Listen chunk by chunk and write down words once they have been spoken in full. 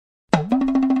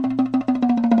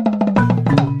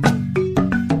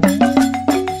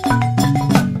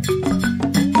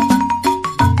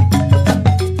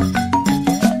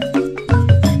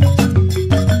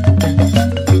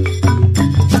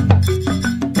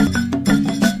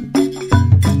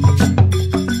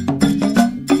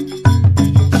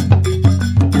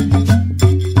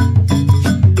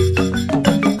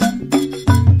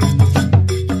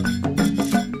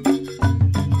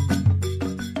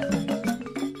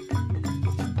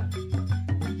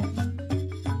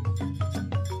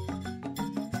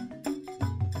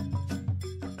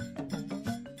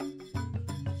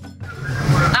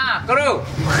Kuru.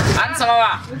 An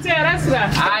sawa.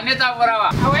 Ini tak berapa.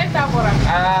 Alhamdulillah.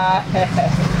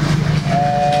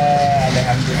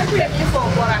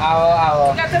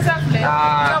 Awo.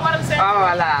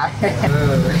 Wala.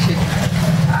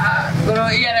 Kuru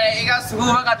iya deh. Ika subuh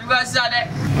makan juga sih deh.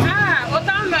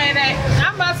 Otan lo ere.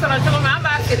 Amba soro jogo ma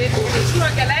amba kere.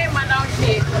 Suro kala e mana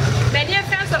uchi. Beni e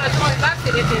fen soro jogo ba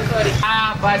kere tensori.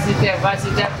 Basite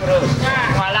kuru.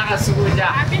 Wala ka subuh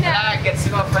ja. Ala ka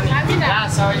kersi ma fani. Ya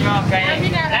sawo kaya.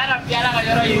 Ya rabbi ala ka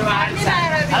yoro yuwa hansa.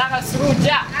 Ala ka subuh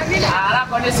ja. Ala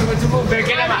ko ne subuh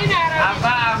begele ma.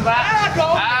 Amba.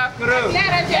 Kuru.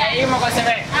 Iya mau kau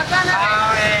sebe.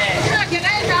 Suro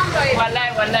kala e nambo e.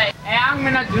 Wallahi. Ang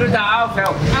mina juru dah awak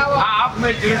feu. Awak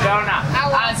mina juru dah na.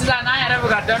 Sila na yara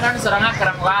buka donan seranga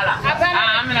karamwala.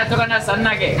 Amina tu kana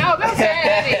sanna ke.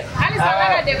 Ali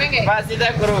sabara de benge.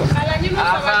 Basita kuru.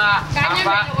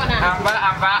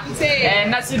 Amba.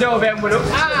 Nasi do be mulu.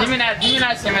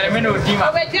 Dimina semere meno dima.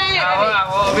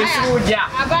 Awo besuja.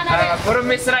 Kuru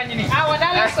misra ni.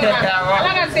 Dala sora.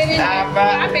 Ala ka seni.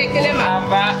 Abe kelema.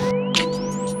 Amba.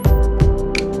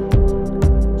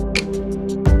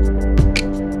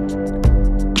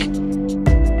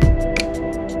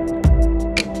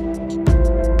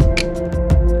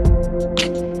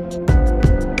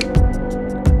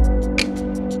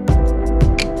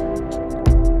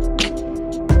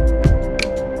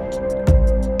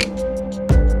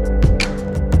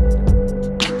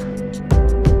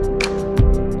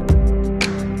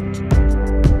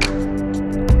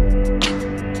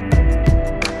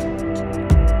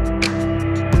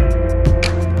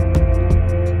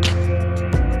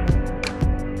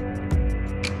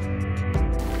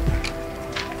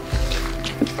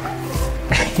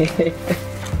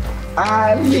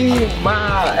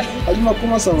 Alima,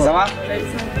 comment ça va? Ça va?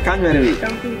 Quand tu es arrivé?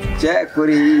 J'ai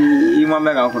couru, il m'a mis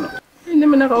en cours. Ne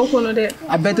me n'a pas au cono de.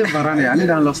 Abete varane, allez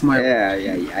dans l'osma.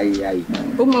 Aïe.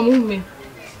 O mamume.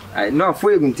 Non,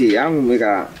 faut écouter, hein,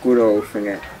 mega couro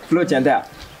fenge. Flo tienda.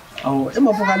 Oh, et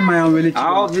ma focal m'a envoyé.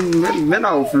 Ah,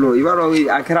 maintenant au Flo, il va aller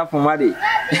à Kara Pomade.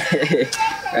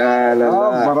 Ah,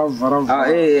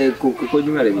 coco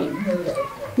du mal.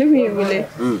 Ne me voulez.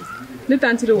 Le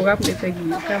temps de voir pour les faire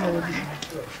karamogo.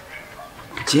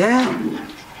 Tiens.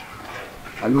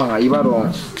 Alma, il va aller.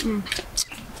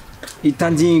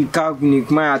 Itandi ka ni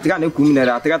kuma atika ne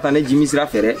kumina atika tane Jimmy sira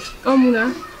fere.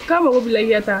 Omuna, karamogo bila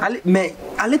yata. Mais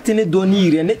allez tenir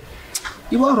donner ne.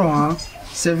 Il va rond,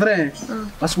 c'est vrai.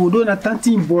 Parce que on a tant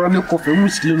d'importants ne coffre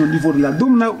musclé au niveau de la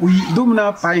domna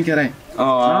pas inquiret.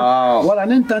 Voilà,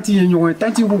 n'en tanti y'en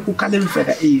tanti beaucoup calé le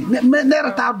fait. Mais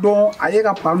n'era pas don, aïe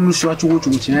ka pas nous soit tu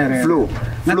tiens. Flo,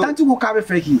 na tanti ko kabe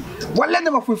fait qui. Voilà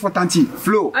ne va faut tanti.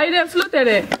 Flo. Aïe de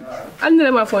flotter. An ne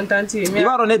ma font tanti. Il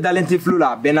va ronner dans l'ente Flo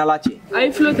là, benalache.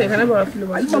 Aïe flotter, kana ba Flo.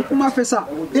 Comment fait ça?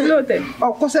 Flotter.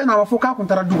 Oh, conseil na faut ka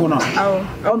contre dugona.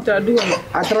 On tra dugona.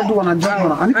 Atra dugona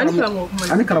jangona.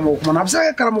 Ani karamogo kuma.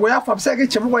 Absa karamogo ya fa, absa ke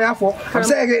chemo ya fo.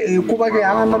 Absa ke kuba ke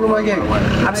ana maluma ke.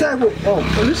 Absa ko oh,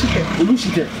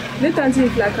 Olushike. Ne tanti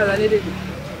flakala ne de.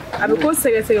 Abe ko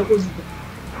sege ko zuko.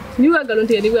 Ni wa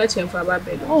galonte ni wa chemfa ba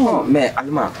be. Oh, mais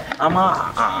Alma,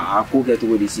 ama a ko ke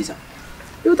to di sisa.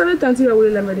 Yo tane tanti wa wole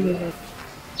la me de.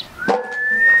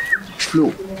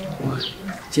 Flo.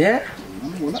 Tiens.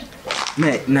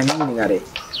 Mais na ni ngare.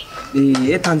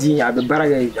 Tanti ya be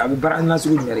bara na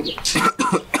sugu ngare ke.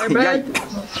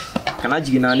 Kana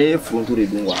jigina le fronture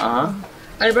dungwa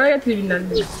Ay bara tribunal.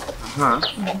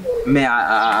 Mais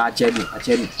à Tchèque.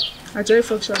 A Tchèque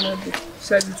fonctionnaire.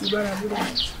 Ça dit tu bara bu.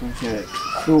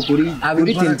 So kuri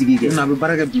tentigi ke. Na be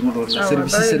bara ke bimo do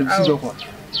service do quoi.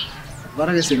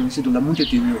 Bara ke service do la monte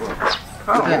tenu quoi.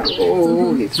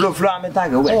 Flo ameta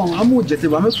ke ouais. Oh, amu jete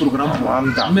ba me programme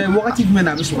mais wakati me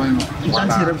na be so no.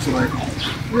 Tanti rep so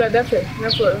La date, na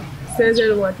ko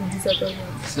 16h ou 17h.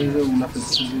 C'est on a fait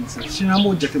 16h. Si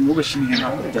amu jete mo be shimi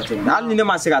na jete. Dal ni ne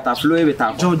ma se ta Flo e be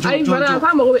ta. Ay bara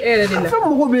fa mo ere de la. Fa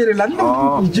mo be la ni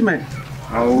jime.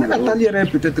 Na tali re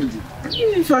peut-être dit.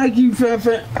 Il fallait qu'il fait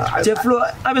c'est Flo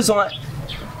abe so.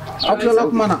 Après la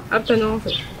kumana. Après non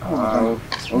fait.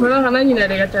 Voilà kana ni na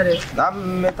de gatare. Da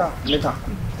meta.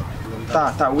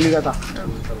 Ta uli gata.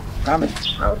 Kame.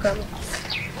 Okay.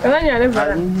 Kana ni ale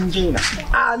bara.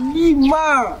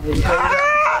 Alima.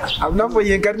 Abna fo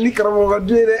yenkar ni karamogo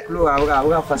dede. Flo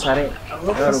abuga fasare.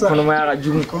 Kono ma ya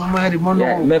jugun. Kono ma ri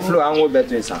mono. Mais Flo ango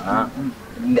beto ça hein.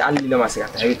 An ni na ma se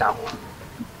gata e ta.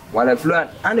 Wala Flo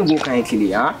an go kan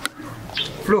kili hein.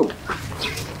 Flo.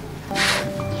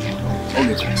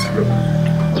 Flo.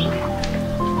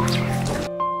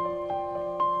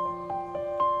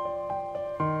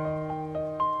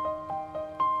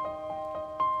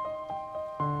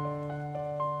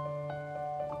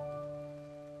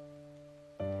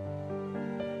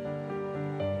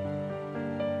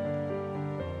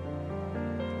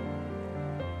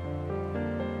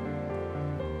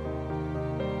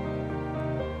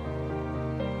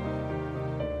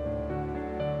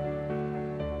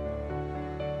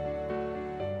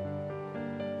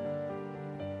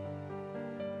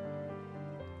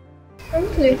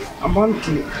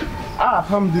 Amanti.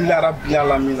 Alhamdulillah rabbil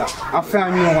alamin.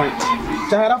 Afan ñoy.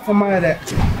 Tahara fama re.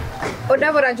 O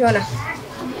dabara jona.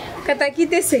 Kata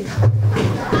kite se.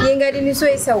 Yenga di ni so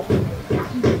esaw.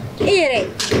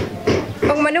 Ire.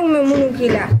 Og manu me munu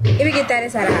kila. Ibi gitare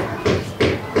sara.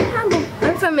 Ambo,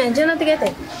 am fama jona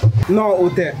tigete. Non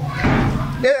ote.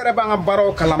 Ere ba nga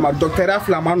baro kalama docteur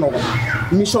aflama no.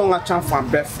 Mission nga chan fan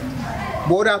bef.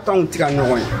 Bora ton tiga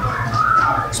ñoy.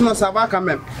 Sinon ça va quand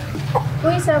même.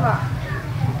 Oui, ça va.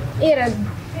 Ire.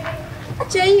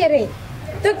 Ire.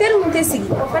 Docteur Moutessi,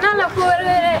 on la cour.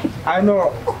 I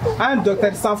know. Un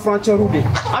docteur sans frontières ou bien.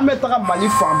 Un maître à Mali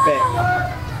Fambé.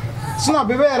 Sinon,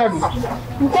 bébé est ravi.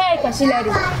 M'taille Kachilari.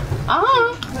 Ah!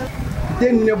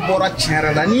 T'es ne bora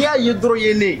tiens là. Ni a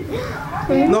yedroyé.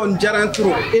 Non, j'arrête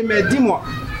trop. Et mais dis-moi.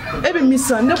 Eh bien,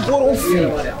 Missa, ne bora au fil.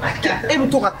 Eh bien,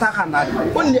 tu vas t'arranger.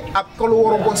 On est à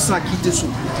Colorado sans quitter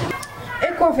sous.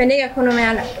 Et qu'on fait des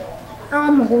économies là. Ah,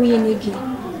 mon gars, il est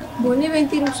bon, ni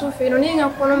 20 souffle, on est en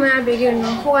économie à béguer,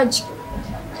 non, faut agir.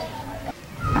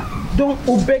 Donc,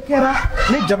 au Bekera,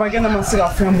 les Jabagana m'ont fait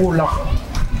un mot là.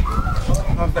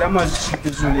 Vraiment, je suis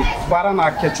désolé.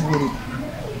 Parana Ketchuru.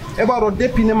 Et bah,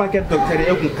 depuis ne m'a qu'à docteur et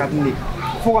un cabinet.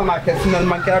 Faut qu'on a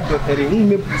finalement qu'à docteur et un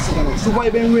me pousse. Souvent,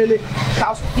 il vient les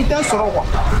tas, il t'en sera quoi.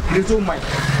 Les hommes,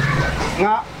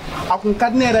 nga, à un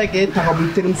cabinet réglé, t'as pas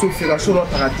voulu me souffrir sur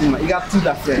l'autre ratima. Il y a tout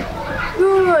à faire.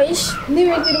 Non, ni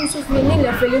 20 souffle, ni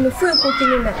la felle, il faut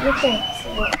continuer là.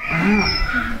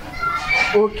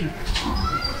 Ok.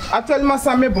 Actuellement,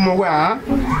 ça m'est pour moi, hein.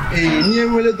 Et ni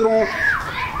un le drone.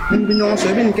 Nous venons sur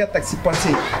une taxi passé.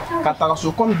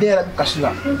 Catarasso comme derrière le caché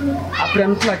là. Après,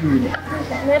 nous plaquons.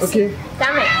 Ok.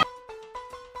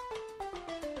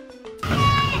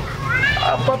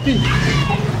 Ah, papi.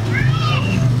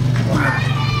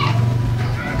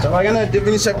 Ça va gagner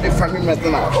devenir chef de famille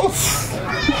maintenant. Ouf.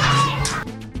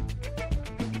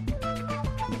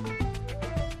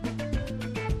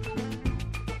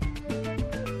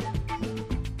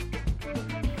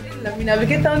 La mina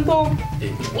avec tantôt.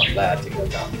 Et voilà, tu vois.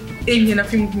 Et il y a un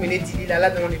film qui me dit là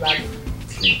dans les balles.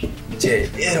 Tiens,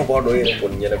 il y a un bordon qui me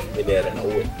dit là.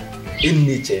 Il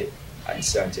n'y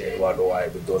a pas de wado wa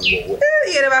be don bo.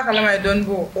 Il y a pas kala mai don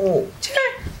bo. Oh.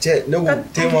 Tiens, ne vous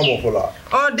téma mo fola.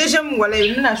 Oh, déjà moi là,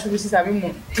 il n'a choisi ça avec moi.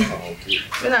 Ah OK.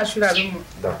 Il n'a choisi avec moi.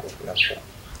 D'accord, d'accord.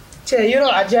 Tiens, yoro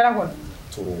ajara kon.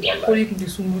 Turu wala. Ko lik di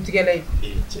sungu tigala.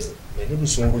 Tiens, mais ne vous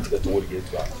sungu tigala to wori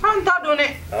toi. Anta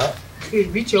donné. Hein? Eh,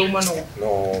 biche o mano.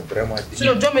 Non, vraiment.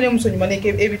 Sinon, je me demande si on est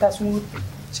éviter sungu.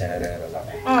 Tiens, là.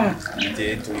 Ah.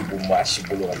 T'es tout le marché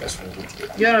bolo la sungu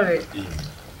tigala. Yoro.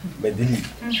 Mais Deli,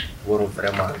 woro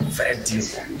vraiment vrai dire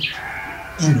quoi.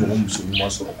 Il nous musulman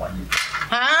sur le mani.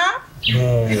 Hein?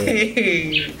 Non.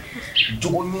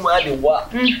 Jogo nyuma de wa,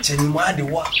 chenima de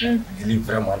wa. Deli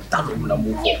vraiment talo na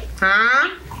moko. Hein?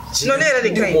 Non, l'air de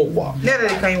kai. L'air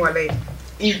de kai wala.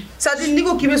 Ça dit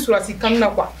nigo qui veut sur la sikana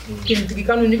quoi. Qui me dit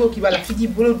kanu nigo qui va la fiti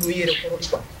bolo do yere ko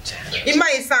quoi. Il m'a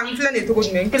essayé en plein de tout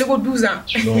mais que 12 ans.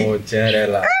 Non, tiens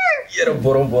là. Yere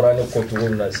boron ne ko to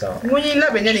na sa. Moni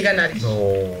la benya ni ganari.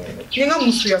 Non. Ni nga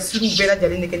musu ya suru bela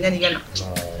jali ne kenya ni gana.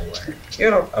 Non, ouais.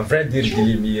 Yoro. En vrai dire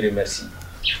Deli mi remercie.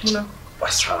 Mona.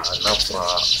 Parce que na fura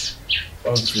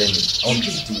on plein, on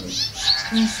petit.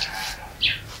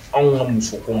 On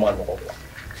musu ko ma no ko.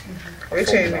 Avec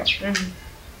ça.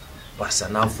 Parce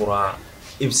que na fura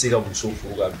il se ga musu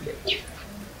furu ga ble.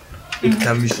 Il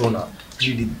camissiona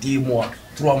plus de 2 mois,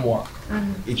 3 mois.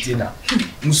 Et tina.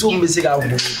 Muso mbese ga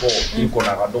mbu ko il ko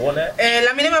na ga dogone.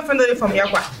 La mine ma fando de famille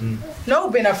quoi. Na u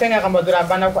bena fenga ramadura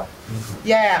bana quoi.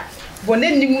 Ya.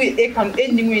 Bonne ni mu e kan e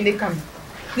ni mu ne kan.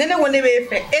 Nene wonne be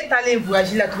fe étaler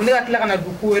voyage là tout ne ga kla na du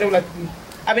ko ere la tout.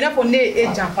 Abina ko ne e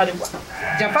jampa de quoi.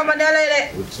 Jampa ba dala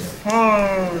ele.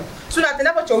 Sula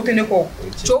tena ko choute ne ko.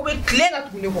 Choube clé na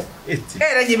tout ne ko. E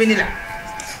ra nyebe ni la.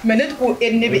 Mais net ko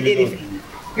e ne be ere.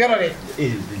 Yoro re.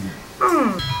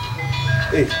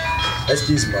 Eh,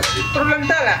 excuse-moi. Problème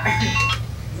là.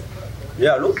 Et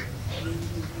allô?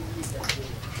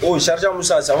 Oh, chargé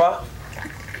Moussa, ça va?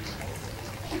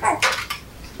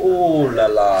 Oh là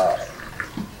là.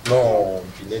 Non,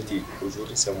 Pinetti,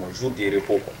 aujourd'hui c'est mon jour de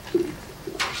repos.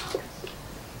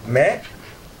 Mais,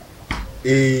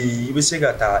 il veut se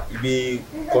gâter, il veut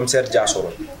commissaire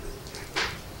Jassoro.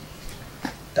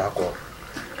 D'accord.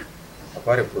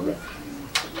 Pas de problème.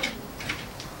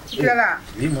 Clara.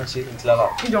 Oui, ma chérie, Clara.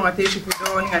 Il doit être chez vous,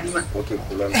 on a dit. Ok,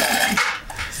 problème.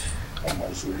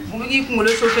 Vous dites que vous le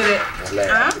sautez.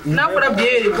 Hein? N'a pas bien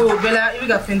les beaux bella, il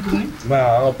va faire tout.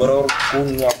 Ma, on va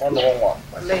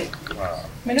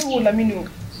mais nous, la minute.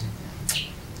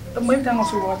 Moi, je t'en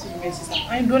souviens, c'est ça.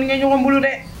 Je donne un boulot.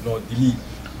 Non, Dili,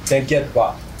 t'inquiète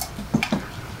pas.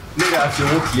 ne y'a f'i ye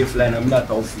ko tile fila in na n bɛna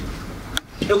taa aw fɛ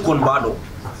yen e kɔni b'a dɔn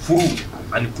furu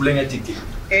ani kulonkɛ tɛ ten.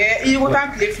 I ko taa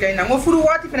tile fila in na n ko furu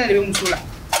waati fana de bɛ muso la.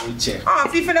 o ye tiɲɛ.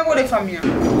 F'i fana k'o de faamuya.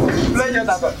 kulonkɛ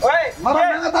t'a fɛ. ouais Mara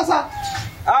an ka taa sa.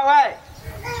 ah ouais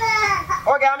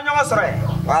ok an bɛ ɲɔgɔn sɔrɔ yen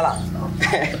voilà.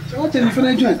 O tɛ nin fana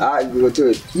jɔn ye. ah i ko to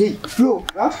yen. Ye Flo.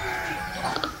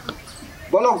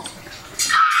 Ballon.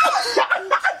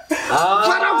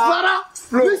 Fara.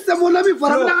 Lui c'est mon ami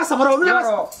Fara bɛna ka samara o bɛna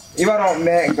ka. I b'a dɔn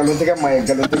mais nkalontigɛ ma ye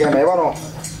nkalontigɛ ma i b'a dɔn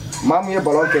maa min ye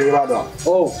ballon kiri i b'a dɔn.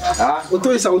 O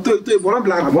to yen sa o to yen ballon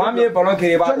bila ka. maa min ye ballon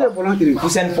kiri i b'a Jɔn ye ballon kiri?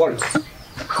 Usain Paul.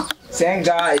 c'est un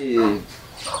gars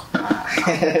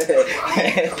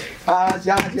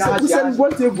Usain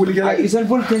Bolt ye bolikɛla ye. Usain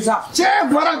Paul tɛ sa.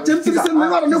 Cɛ Fara cɛ tigi se ne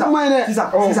b'a dɔn ne kuma ye dɛ. Sisan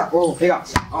i ka.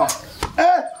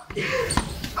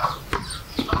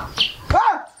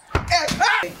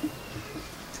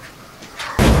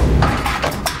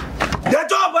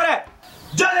 Jɔ bɔrɛ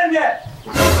jɔlen ɲɛ.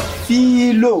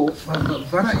 Filo.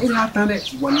 Fara e l'a tan dɛ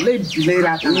walayi bila e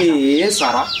l'a tan. E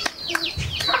sara.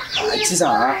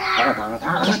 Sisan an ka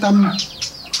taa. An ka taa min?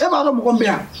 E b'a dɔn mɔgɔ min bɛ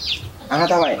yan. An ka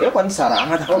taa ba ye e kɔni sara an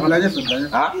ka taa. Bila ɲɛfɛ.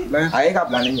 A ye ka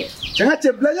bila ne ɲɛ. Cɛ ka cɛ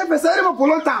bila ɲɛfɛ sa e ma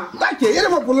ballon ta. Taa kɛ e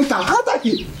ma ballon ta. An ta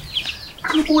kɛ.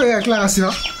 Ni ko e ka tila ka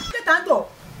siran. Ne tantɔ.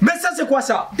 mais ça c'est quoi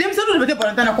ça. Denmisɛnninw de bɛ kɛ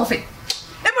bɔlɔntan na kɔfɛ.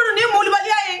 E b'a dɔn nin ye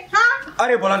mɔlibaliya ye.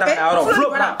 ale ye ballon ta ka na yɔrɔ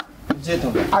Flo fana.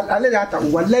 Ale de y'a ta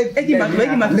walayi. E k'i ma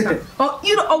sisan.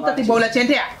 Yɔrɔ aw ta tɛ bɔ o la tiɲɛ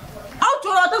tɛ yan. Aw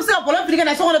cɛkɔrɔba tɛ se ka bɔlɔn fili ka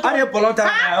na so kɔnɔ. ale ye ballon ta ka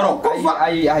na yɔrɔ.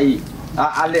 ayi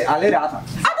ale de y'a ta.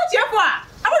 Aw tɛ tiɲɛ fɔ wa.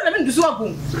 Aw bɛ Lamini dusu ka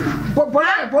bon.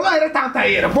 Ballon yɛrɛ t'an ta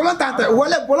yɛrɛ. Ballon t'an ta.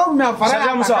 Walayi ballon min Fara y'a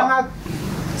ta kan ka.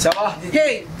 ça va.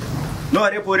 Hey. non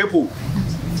repos.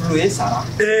 Flo ye sara.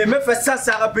 n bɛ fɛ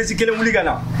sisan a ka pesi kelen wuli ka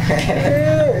na.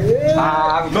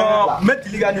 non n bɛ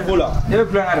dili ka niveau la. e bɛ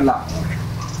kulonkɛ de la.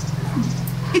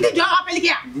 I tɛ jɔ aw apɛli kɛ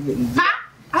yan.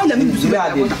 Aw ye Lamini dusu bɛ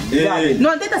deli.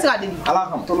 non n tɛ se ka deli. ala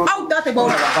kama. Aw da tɛ bɔ o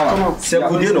la. c'est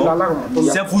vous deux non.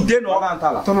 c'est vous deux non.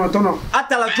 Tɔnɔ. a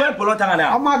ta la jɔn ye ballon ta ka na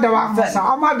yan. An m'a dabɔ a fɛ sa.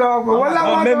 An m'a dabɔ a fɛ.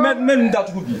 Walayi n bɛ nin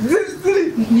datugu bi.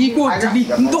 N'i ko dili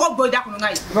n tɔgɔ bɔ i da kɔnɔ n ka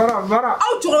ye. Fara.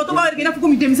 Aw cɛkɔrɔba b'a yɛrɛ kɛ i n'a fɔ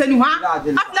komi denmisɛnninw a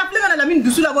filɛ ka na Lamini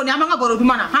dusu labɔ nin an b'an ka baro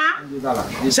duman na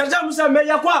sergent Musa mais y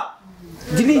a quoi.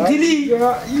 dili.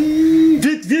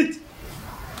 vite.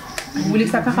 wele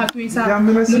sa k'a ka to yen sa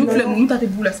ninnu filɛ ninnu ta tɛ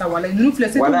b'u la sa walayi ninnu filɛ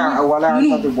se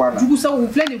ninnu jugu sa u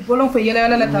filɛ nin bɔlɔn fɛ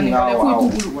yɛlɛ la tan nin walayi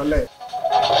foyi t'u bolo.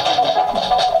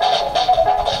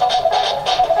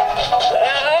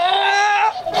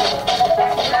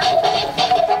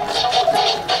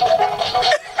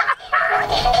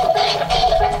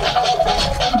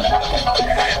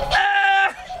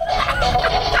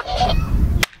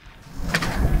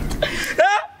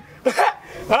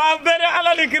 bere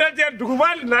ala ni kiraje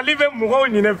dugubal nali be mɔgɔw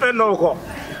ɲinɛ fɛn dɔw kɔ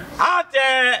a tɛ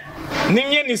ni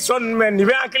ye ni sɔn mɛ ni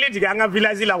bɛ hakili jigin an ka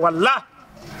village la walla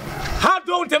ha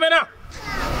donw tɛmɛna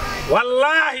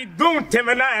wallahi donw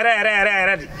tɛmɛna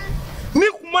yɛrɛ de ni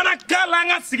kumana kala an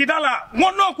ka sigida la n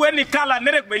ko n'o ko ye ni kala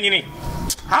ne de tun bɛ ɲini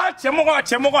ha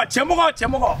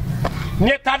cɛmɔgɔ n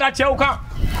ye taa da cɛw kan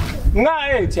nka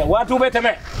cɛ waatiw bɛ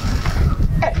tɛmɛ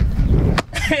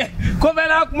ko bɛɛ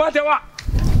n'a kuma tɛ wa.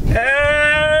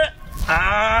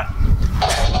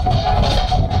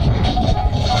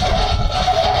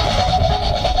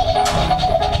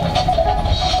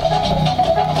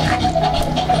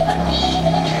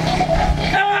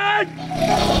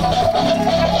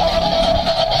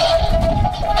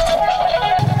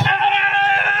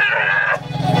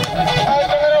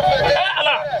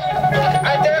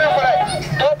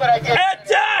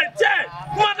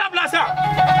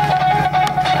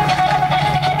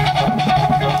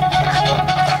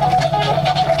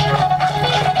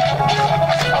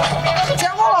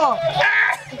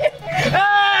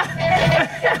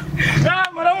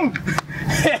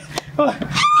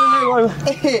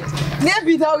 Ne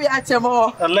bi daw ya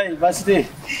cɛmɔgɔ. Wallahi baasi tɛ yen.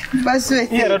 Baasi tɛ yen.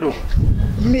 I yɛrɛ don.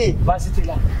 Mais baasi tɛ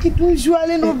la. I dun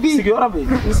joualen no bi. Sigiyɔrɔ bɛ yen.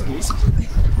 I sigi.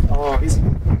 I sigi.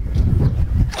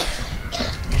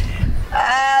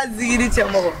 Zigiri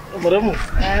cɛmɔgɔ. Madamu.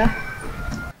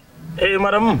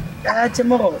 Madamu.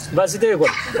 Cɛmɔgɔ. Baasi tɛ yen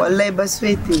kɔni. Wallahi baasi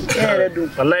foyi tɛ yen. E yɛrɛ don.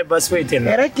 Wallahi baasi foyi tɛ yen.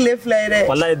 Yɛrɛ tile fila ye dɛ.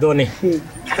 Wallahi dɔɔnin.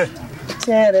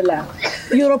 Tiɲɛ yɛrɛ la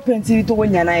yɔrɔ pɛntiri cogo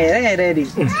ɲana yɛrɛ de.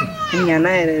 Ɲana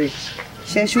yɛrɛ de.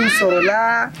 Sɛsiw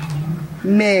sɔrɔla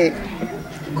mais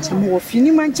cɛmɔgɔ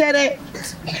fini man ca dɛ.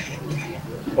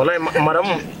 Wallahi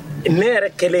madamu ne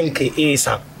yɛrɛ kɛlen k'e ye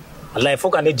san wallahi fo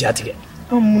ka ne ja tigɛ.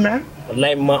 Munna?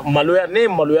 Wallahi maloya ne ye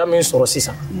maloya min sɔrɔ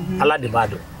sisan Ala de b'a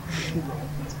dɔn.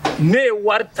 Ne ye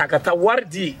wari ta ka taa wari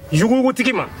di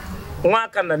yuguyugutigi ma Nga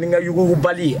kana ninga yugu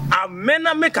bali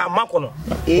amena me ka makono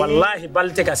wallahi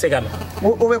balte ka segana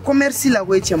o be commerce la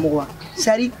ko chemwa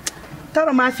sari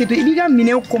taro ma fito ibiga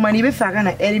mine ko mani be faga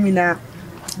na elimina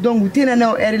donc tena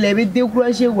na er le be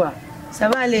décourager wa ça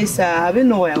va aller ça be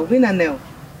no ya be na neo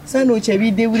ça no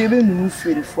chebi débouré be nous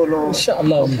faire follow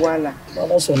inshallah voilà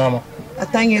bana sonama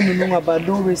atange nous nga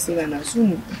bado be segana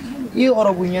sunu i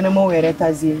orobu nyane mo were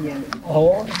tazie nyane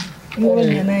oh mo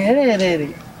nyane ere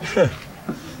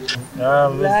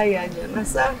la ya nyana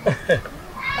sa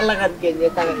Allah kan genye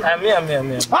tangan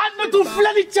amin Anu tu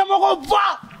flani chamoko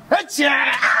ba. Eche.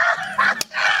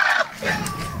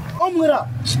 Omura.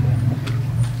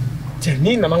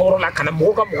 Ni na mangoro na kana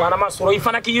mo ka mugana ma soro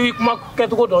ifana ki yi kuma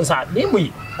ketu ko don sa ni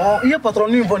mui Iya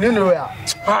patron ni boni no ya.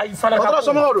 ah ifana ka Patron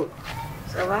sama do.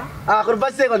 ça va Ah, ko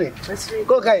basse ko ni.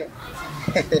 Ko kai.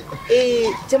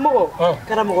 Chemoko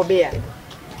karamogo be ya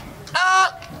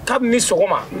ah kam ni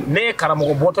sogoma ne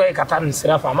karamogo boto e katan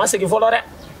sira fa ma segi folore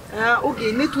ok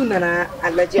ne tu nana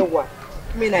alaje wa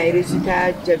mina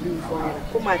résultat jabi fo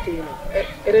comment te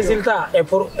résultat e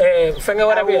pour fenga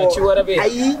wara be ci wara be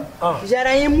ayi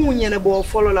jara ye mu nyana bo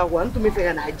folo la wa ntu me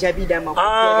fega na jabi da ma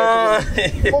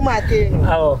comment te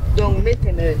awo donc me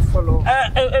tene folo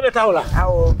e be tawla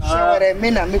awo shawara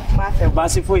mina me kuma fe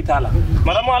basi fo itala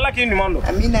madame Allah ki ni mando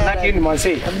amina la ki ni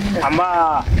manse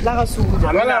amba la ga su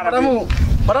amina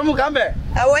Madamu kambe.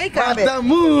 awai kambe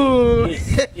Madamu.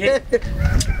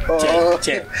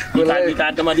 Che,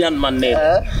 ika damadian manne.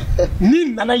 Ni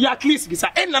nana ya klis bisa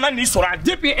nana ni sora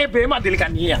depuis ebe ma delika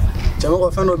niya. Jama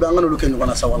ko fano be ngano luken ko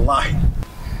na sa wallahi.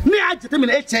 Ni ajete min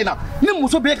e chena. Ni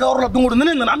muso be ka orla dungo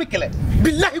ne nana amikele.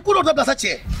 Billahi kulo da sa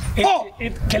che. Oh,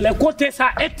 kele côté ça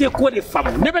était quoi de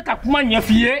femme. Ne be ka kuma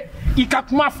nyefie, ika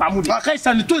kuma famu de. Ba kai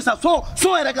san to sa so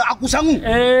era ka akusangu.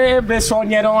 Be so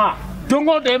nyero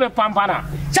dongo de be pampana.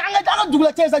 Changa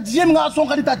dugla che sa jiem nga son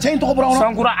kadita chain to ko brono.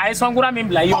 Sangura ay sangura min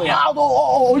bla yo ya.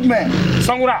 O me.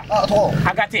 Sangura. To.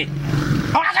 Agate.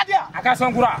 Agatia. Aga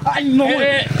sangura. Ay no.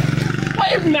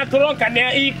 Wai na toron kan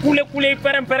e kule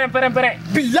perem.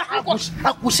 Billah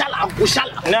akushala.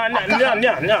 Na.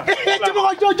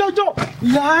 Jemo jo.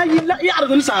 La ya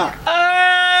argoni sa.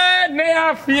 Ne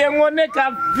ya fie ngone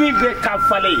ka vive ka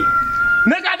fale.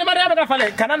 Ne ka de maria ka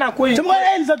fale kanana ko yi. Jemo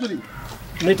Elza duli.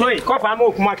 Ne toy ko fa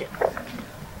mo kuma ke.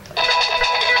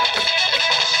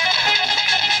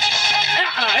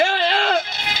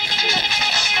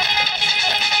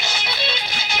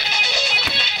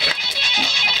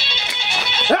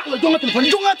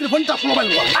 Jonga telepon tak pulau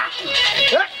balik wala.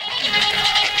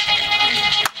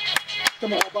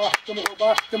 Temu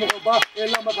oba,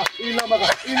 ilamaga.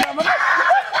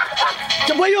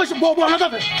 Temu yo bobo na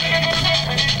tafe.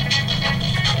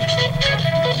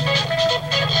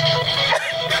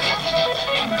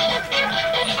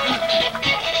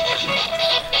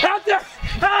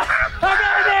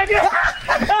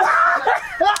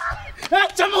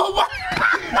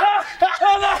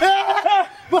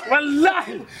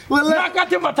 Wallahi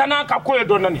nakati matana ka koyo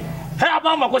donani he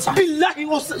abama ko sa billahi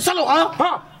salo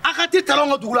ha akati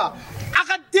talongo dugula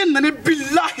akati nani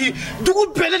billahi dugu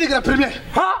bele de la première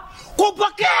ha ko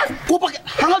bake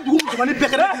hala dugu mani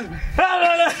bekere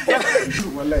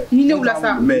ni ne wula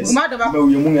sa ma da ba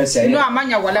no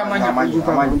amanya wala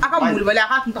aka mul wala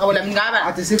aka tunta wala min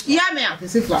gaba ya me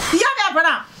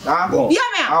bana ya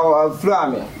me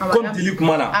flame comme dili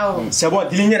kumana c'est bon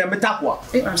dili nyere meta quoi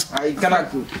ay kana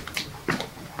ko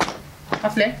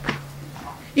afle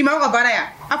ima ko bara ya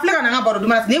afle kana nga baro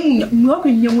duma ne mu ko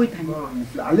nyangoita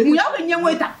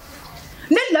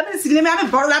ne la ben sigile me ame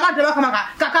baro la ba de ba kama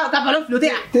ka ballon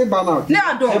flotter te bana ne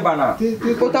ado te bana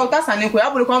ko ta sane ko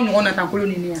abule ko ngona tan ko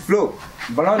ni ni flo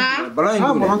ballon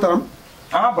taram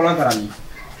ballon taram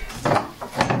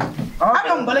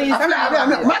Abang ballon yi sama abang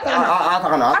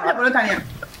ballon tanya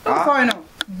ko no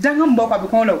dangam bo ko be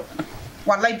ko lo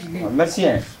wallahi bi merci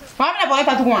hein Pamela ballon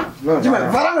ta tukuma jima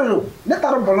varana lo ne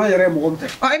taram ballon yere mo gomte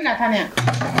ina tanya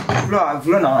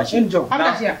flo na chi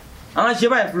amna chia anga chi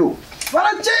ba flo wala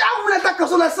che awula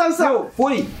takaso la sansa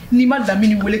foi ni ma da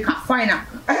mini wole ka faina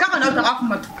ka kana ta ka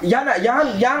kuma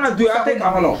yana do ya te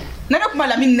ka hono na da kuma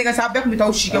la mini ne ga sa be kuma ta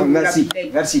ushi ga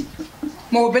merci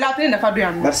mo bela tene na fa do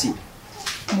ya merci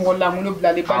mo wala mo no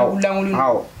bla le ba wala mo no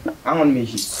awo angon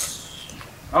meji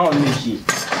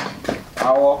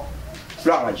awo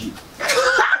flo angaji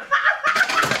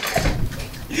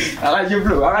angaji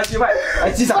flo angaji ba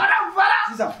sisa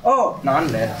oh nan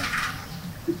le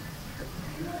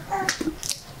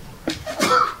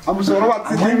amuso roba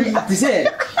tise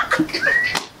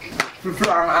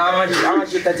flo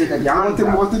angaji tati ante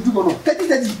mo te tu kono tati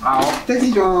awo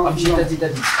tati jo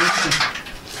tati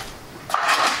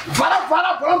Voilà,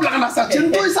 ballon bila kana sa.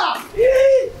 Cɛn to sa.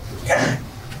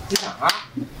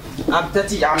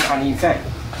 Peut-être y a un fait.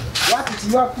 Tu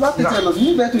vas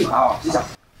ni bɛ to yen. Sisan.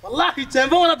 Wallahi cɛn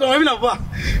bɛ wala dɔrɔn i bɛna fɔ.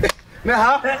 Mais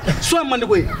ha, so man de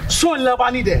koyi. So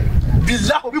labani de.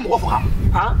 Billahi o bi mɔgɔ faga.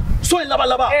 So laba.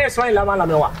 So laba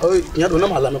wa. Nya do na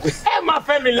ma lamɛ koyi. Ma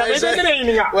fɛn min lamɛ, ne ne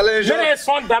ɲininka. Ne ye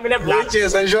son daminɛ bila. I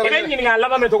bɛ ɲininka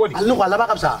laba mɛ cogo di? Ali ko laba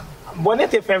ka fisa. Bon ne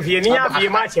tɛ fɛn f'i ye, ni y'a f'i ye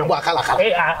m'a tiɲɛ. Bon kala.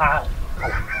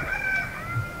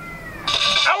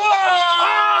 Awo,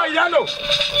 Yano.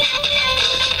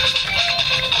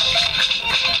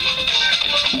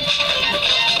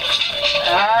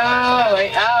 Oui.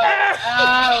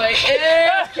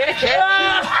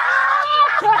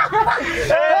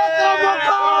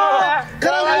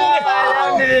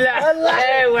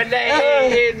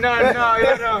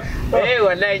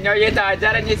 Wallahi nyo yeta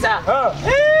ajaran ni sa.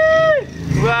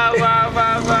 Wah.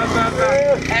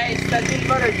 Stadil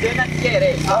baru jangan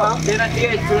kere. Jangan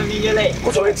kere cuma minyak.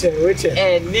 Wece.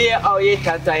 Ni awak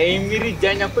kata miri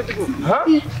jangan kutu.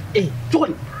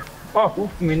 Cogo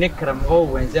Mene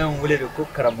karamogo wanzan wule da ko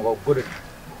karamogo gudun.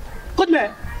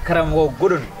 Kudme? Karamogo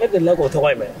gudun. Yadda lago ta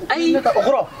wai mai. Ai,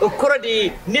 okoro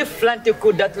di ni flante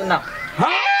ko datuna.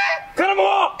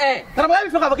 Karamogo! Karamogo ya bi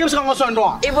fɛ k'a fɔ k'e bɛ se ka n ka so in dɔn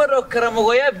wa? I b'a dɔn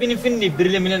karamogo ya binifin ni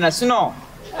birile minɛ na sinon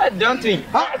don't win.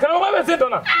 Karamogo bɛ se dɔn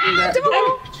na.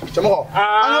 Cɛmɔgɔ,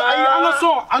 an ka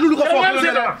so an n'olu ka fɔ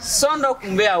kelen dɛ. Son dɔ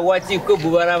tun bɛ yan waati ko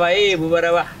bubaraba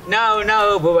bubaraba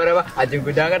n'a bubaraba a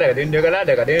jigin daga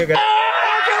daga.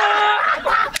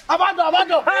 Abado.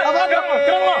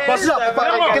 Pasila.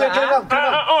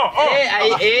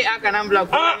 Akan ambil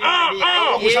aku.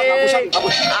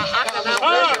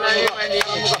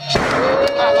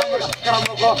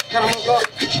 Karamogo.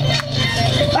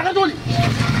 Akan tuli.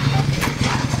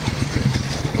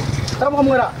 Karamogo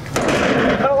mengera.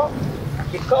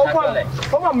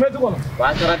 Kau mah metu kono.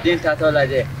 Pasara din tato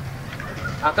laje.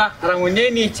 Aka karamogo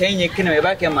ni cengnya kena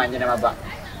bebas ke mana nama bang.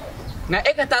 Na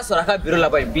eka ta sora ka biro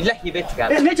labai billahi betika.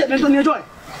 Ne ce ne joy.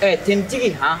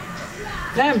 Tintigi ha.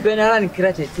 Kan benaran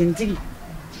kirate tintigi.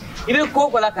 Ibe ko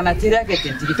kola kana tira ke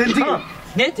tintigi.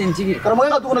 Ne tintigi. Karamogo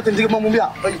ka dukono tintigi mamumbia.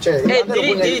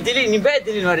 Dili ni be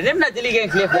dili no. Ne mna dili gen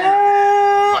klef.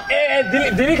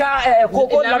 Dili ka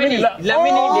ko lamini de.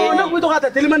 Ne ko to ka ta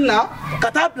teliman na.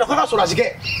 Kata bila ko ka sora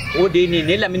sike. O de ni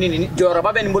ne lamini ni jora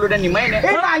ba ben bolo dan ni mai ne.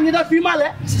 Na ni da fi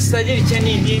male. Sajiri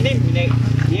cheni ni ne mine.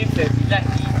 Ye fe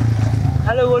billahi.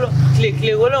 Halo wolo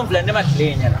kle wolo fla ne ma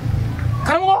kle nyala.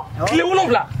 Karamogo kle wolo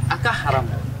fla aka haram.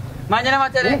 Manya na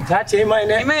matere. Ja che mai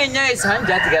ne. Ima nya isan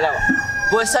jati galawa.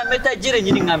 Bosa meta jire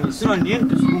nyini ngami suno ni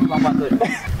ntu suku pambato.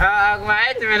 Ma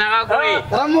itu mena ka koi.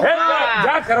 Karamogo.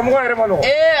 Ja Karamogo ere mano.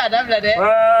 Ada bla de.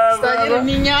 Stajire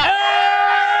ninya.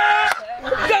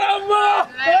 Karamogo.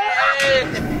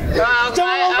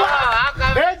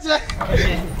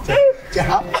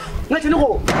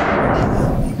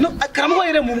 No, Karamogo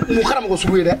yɛrɛ mun Karamogo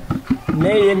sugu ye dɛ. Ne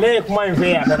ye kuma in fɛ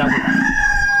yan nana ko.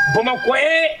 Bamakɔ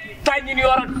ye ta ɲini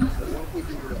yɔrɔ.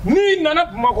 N'i nana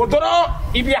Bamakɔ dɔrɔn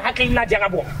i bɛ hakilina jaga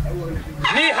bɔ.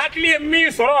 Ni hakili ye min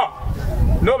sɔrɔ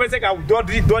n'o bɛ se ka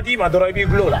dɔ d'i ma dɔrɔn i b'i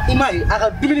gulon o la. I m'a ye a ka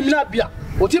dumuni minɛ bi yan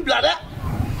o ti bila dɛ.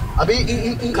 A bɛ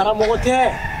Karamɔgɔ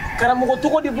tɛ. Karamɔgɔ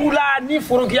tɔgɔ de b'u la ni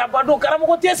forokiyaba don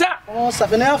Karamɔgɔ tɛ sa.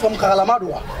 Safinɛ y'a faamu kagalama don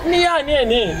wa. N'i y'a ni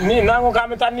n'an ko k'an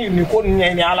bɛ taa ni ko ninnu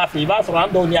ɲɛɲini Ala fɛ i b'a sɔrɔ an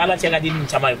dɔw ni Ala cɛ ka di ni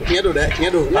caman ye koyi. Tiɲɛ don dɛ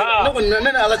tiɲɛ don. Ne kɔni ne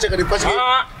ni Ala cɛ ka di parce que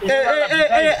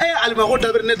alimako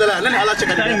dabiri ne da la ne ni Ala cɛ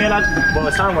ka di.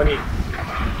 Bon san kɔni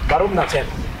baro bɛna cɛn.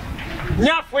 N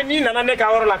y'a fɔ n'i nana ne ka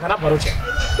yɔrɔ la kana baro cɛ.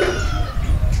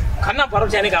 Kana baro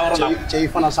cɛ ne ka yɔrɔ la. Cɛ i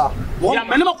fana sa.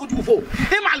 Mais ne ma kojugu fɔ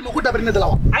e ma alimako dabiri ne da la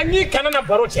wa. Ani kana na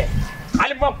baro cɛ.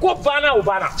 Alima ko banna o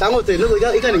banna. Cango tɛ ne ko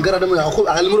i ka nin garadamu a ko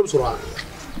a ka numéro bɛ sɔrɔ wa.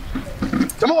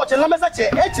 Cɛmɔgɔ cɛ lamɛn sa cɛ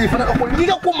e cɛ fana ka ko n'i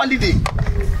ka ko man di de.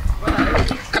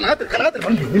 Kana ka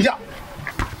téléphone di n ja.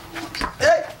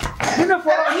 Ni ne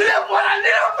fɔra.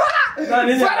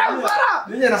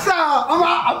 Sa an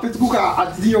b'a pɛtugu ka a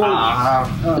di ɲɔgɔn ma.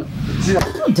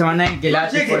 Jamana in gɛlɛya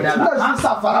tɛ fɔ da la.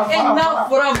 N'a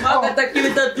fɔra maa ka taa k'i bɛ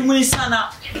taa dumuni san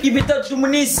na i bɛ taa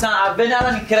dumuni san a bɛɛ ni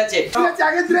Ala ni kira cɛ.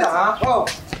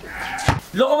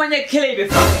 Lɔgɔmanya kelen bɛ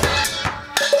fa.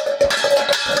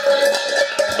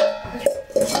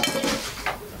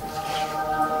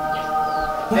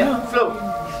 Flo.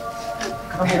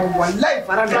 Karamɔgɔ walayi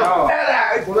fara de.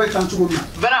 Ɛɛ bolo ye can cogo min.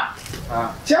 Bana.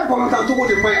 Cɛ bɔlɔntan cogo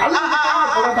de man ɲi. Aw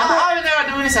bɛ ne ka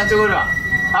dumuni san cogo dɔn wa?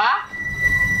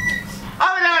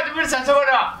 Aw bɛ ne ka dumuni san cogo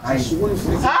dɔn wa?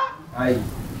 Ayi.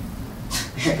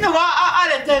 Ne ko aw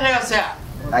de tɛ ne ka so yan.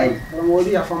 Ayi.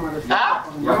 Karamɔgɔ yafa ma dɛ.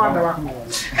 Yafa daba kama.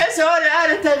 Est-ce que aw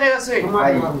de tɛ ne ka so yen?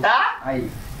 Ayi.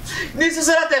 Ni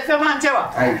susura tɛ fɛn man cɛ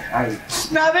wa? Ayi.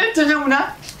 Mais a bɛ tɔɲɔ mun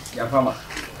na? Yafa ma.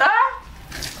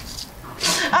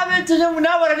 A bɛ tɔɲɔ mun na?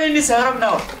 A bɔra ne ni sa yɔrɔ min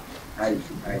na wa? Ayi.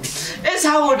 E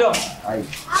sa o dɔn? Ayi.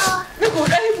 Ne ko e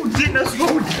mun den na sugu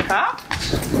mun?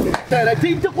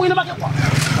 Tɛ ko ɲɛnama kɛ quoi.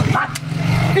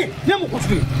 Ne mun ko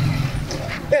sugu ye?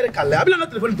 E yɛrɛ k'a lajɛ a bɛ na n ka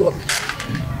téléphone tɔgɔ.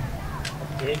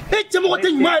 E cɛmɔgɔ tɛ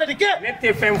ɲuman yɛrɛ de kɛ. Ne tɛ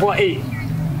fɛn fɔ e ye.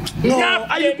 Non,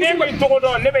 ayi ne bɛ tɔgɔ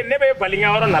dɔn ne bɛ bali n ka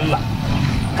yɔrɔ nali la.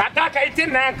 Ka taa ka i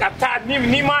tɛ na yan ka taa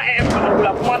ni ma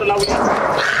la kuma dɔ la wuli.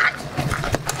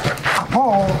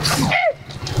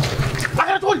 A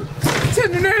kɛra cogo di? Cɛ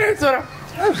ni ne yɛrɛ sɔrɔ.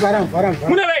 Faran.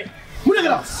 Mun de bɛ yen? Mun de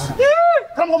kɛra?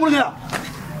 Karamɔgɔ mun de kɛra?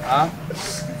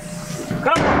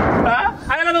 Karamɔgɔ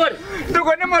a yɛlɛ cogo di?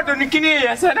 Dogo ne ma don ni kini ye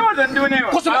yan sa ne ma don ni dumuni ye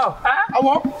wa? Kosɛbɛ.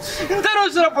 Awɔ. N taara o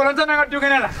sɔrɔ bɔlɔntɔ n'an ka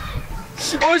dukɛnɛ la.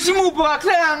 O si m'u bɔ ka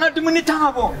tila y'an ka dumuni tan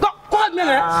ka bɔ. Ko ka jumɛn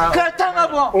kɛ? Ka tan ka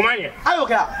bɔ. O ma ɲɛ. A y'o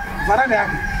kɛ yan. Faran de y'a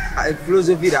kɛ. A ye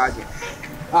philosophie de y'a kɛ.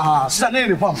 Sisan ne ye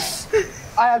nin faamu.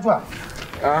 A y'a jɔ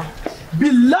yan.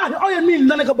 Bilahi aw ye min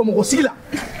da ne ka Bamakɔ sigi la.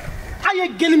 A ye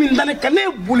gɛnni min da ne kan ne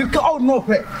ye boli kɛ aw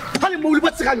nɔfɛ. Hali mɔbiliba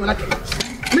tɛ se ka ɲɔgɔnna kɛ.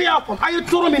 Ne y'a faamu a ye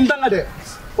tɔɔrɔ min da n kan dɛ.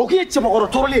 O k'i ye cɛbakɔrɔ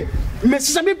tɔɔrɔlen ye. Mais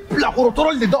sisan n bɛ bilakɔrɔ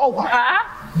tɔɔrɔli de da aw kan.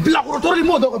 Bilakɔrɔ tɔɔrɔli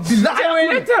m'o da aw kan bilahi. O ye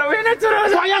ne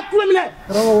tɔɔrɔ. A y'a tulo minɛ.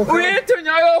 O ye tɔɲɔ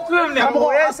ye o tulo minɛ.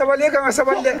 Karamɔgɔ ye sabali e kan ka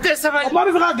sabali dɛ. N tɛ sabali. Maa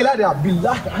bɛ fɛ ka gɛlɛya de yan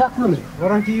bilahi a y'a tulo minɛ.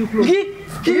 Faran k'i y'u tulo.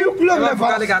 K'i y'u tulo minɛ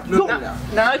Faran. K'ale k'a tulo minɛ.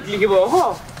 N'an ka giligi bɔ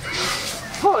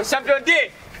champion den.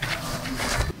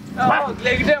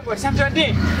 Giligi den bɔ champion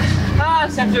den.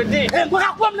 Champion den. N ko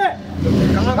k'a tulo minɛ.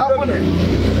 K'a tulo minɛ.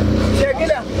 Siɲɛ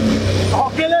kelen.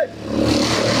 Kelen.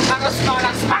 A ka suma a ka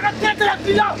suma. A ka tɛgɛ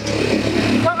bila.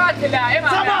 Ko ka teliya e m'a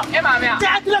mɛn e m'a mɛn.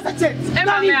 Tɛgɛ tila sa cɛ. E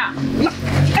m'a mɛn.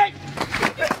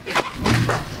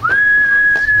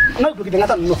 N'a ye dukiden ka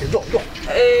taa ninnu nɔfɛ jɔ.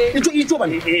 I jɔ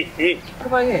bani.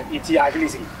 Comment kɛ? I t'i hakili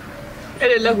sigi. E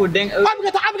de la k'o den. A bɛ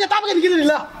kɛ nin kelen de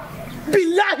la.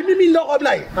 Bilahi ni min nɔgɔ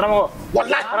bila ye. Karamɔgɔ.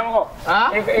 Walahi.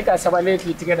 Karamɔgɔ. E ka sabali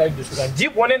k'i tigɛ da i dusu kan. Ji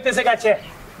bɔnnen tɛ se ka cɛ.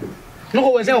 Ne ko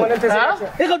wɛsɛn o.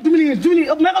 E ka dumuni kɛ dumuni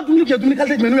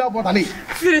qualité jumɛn n'u y'a bɔ tan ne.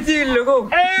 Firiti logo.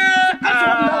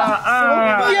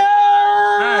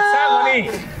 Sa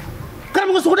kɔni.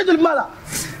 Karamɔgɔ sogoden joli b'a la.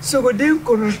 Sogoden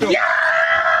kɔnɔntɔn.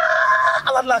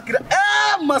 Ala la kira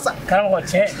masa. Karamɔgɔ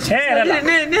tiɲɛ yɛrɛ la.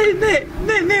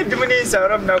 Ne ye dumuni in san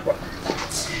yɔrɔ min na quoi.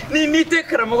 N'i tɛ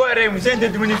karamɔgɔ yɛrɛ ye muso in tɛ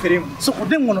dumuni feere ma.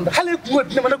 Sogoden kɔnɔ dɛ hali kungo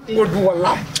di ne ma ne kungo dun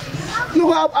wala. Ne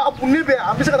ko a bunni bɛ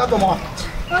a bɛ se ka taa tɔmɔ.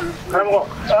 Karamɔgɔ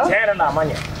tiɲɛ yɛrɛ la a ma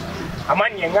ɲɛ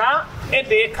nka e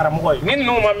de ye karamɔgɔ ye ni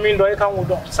ninnu ma min dɔn e kan k'o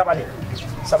dɔn sabali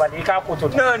i k'a ko to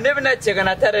dɔn. Non ne bɛna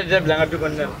cɛgana ta yɛrɛ de bila n ka du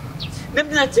kɔnɔna la. Ne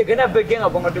bɛna cɛgana bɛɛ gɛn ka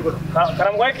bɔ n ka du kɔnɔ.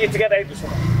 Karamɔgɔ k'i tigɛ da i dusu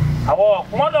kan. Awɔ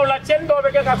kuma dɔw la cɛnni dɔw bɛ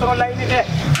kɛ ka sɔrɔ laɲini tɛ.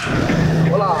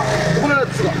 Wala dugu ne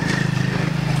dusu la.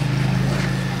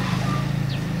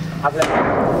 A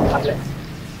filɛ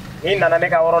n'i nana ne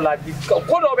ka yɔrɔ la bi ko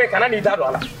dɔw bɛ kana n'i da don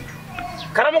a la.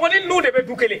 Karamɔgɔ ni ninnu de bɛ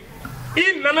du kelen i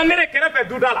nana ne de kɛrɛfɛ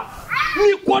du da la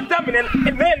ni ko daminɛ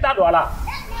ne ye n da don a la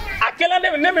a kɛla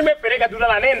ne min bɛ feere ka du da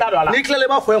la ne ye n da don a la. N'i tilala i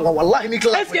b'a fɔ n ye walahi n'i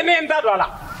tilala. Est ce que ne ye n da don a la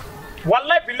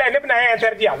walahi bilahi ne bɛna ye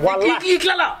interdit yan walahi. I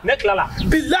tilala. Ne tilala.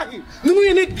 Bilahi ninnu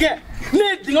ye ne gɛn ne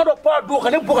ye dingɛ dɔ pan don ka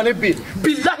ne bɔ ka ne bin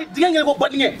bilahi dingɛ yɛrɛ ko ba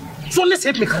dingɛ so ne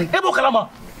sen tun bɛ kari e b'o kalama.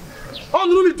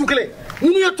 Ninnu bɛ du kelen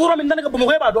ninnu ye tɔɔrɔ min da ne ka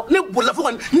Bamakɔ e b'a dɔn ne bolila fo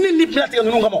ka ne ni bila tigɛ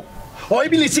ninnu kama i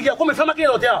bɛ n'i sigi yan komi fɛn ma kɛ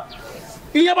yɛrɛ o tɛ yan.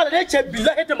 I ɲɛ b'a la ne cɛ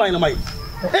bilahi e tɛ maa ɲɛnama ye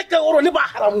e ka yɔrɔ ne b'a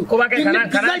haramu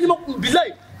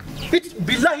bilahi i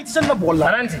tɛ se ne ka bɔgɔ la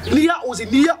n'i y'a osé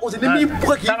ni min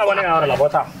bugɔ k'i taa ka bɔ ne ka yɔrɔ la bɔ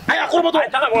taa a y'a kɔrɔbɔtɔ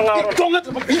taa ka bɔ n ka yɔrɔ la i jɔ n ka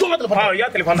téléphone i y'a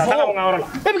téléphone ta taa ka bɔ n ka yɔrɔ la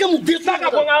e bɛ kɛ mun den taa ka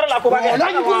bɔ n ka yɔrɔ la ko b'a kɛ n'a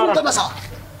y'i bolo ta sa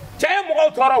cɛ ye mɔgɔw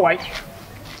tɔɔrɔ wa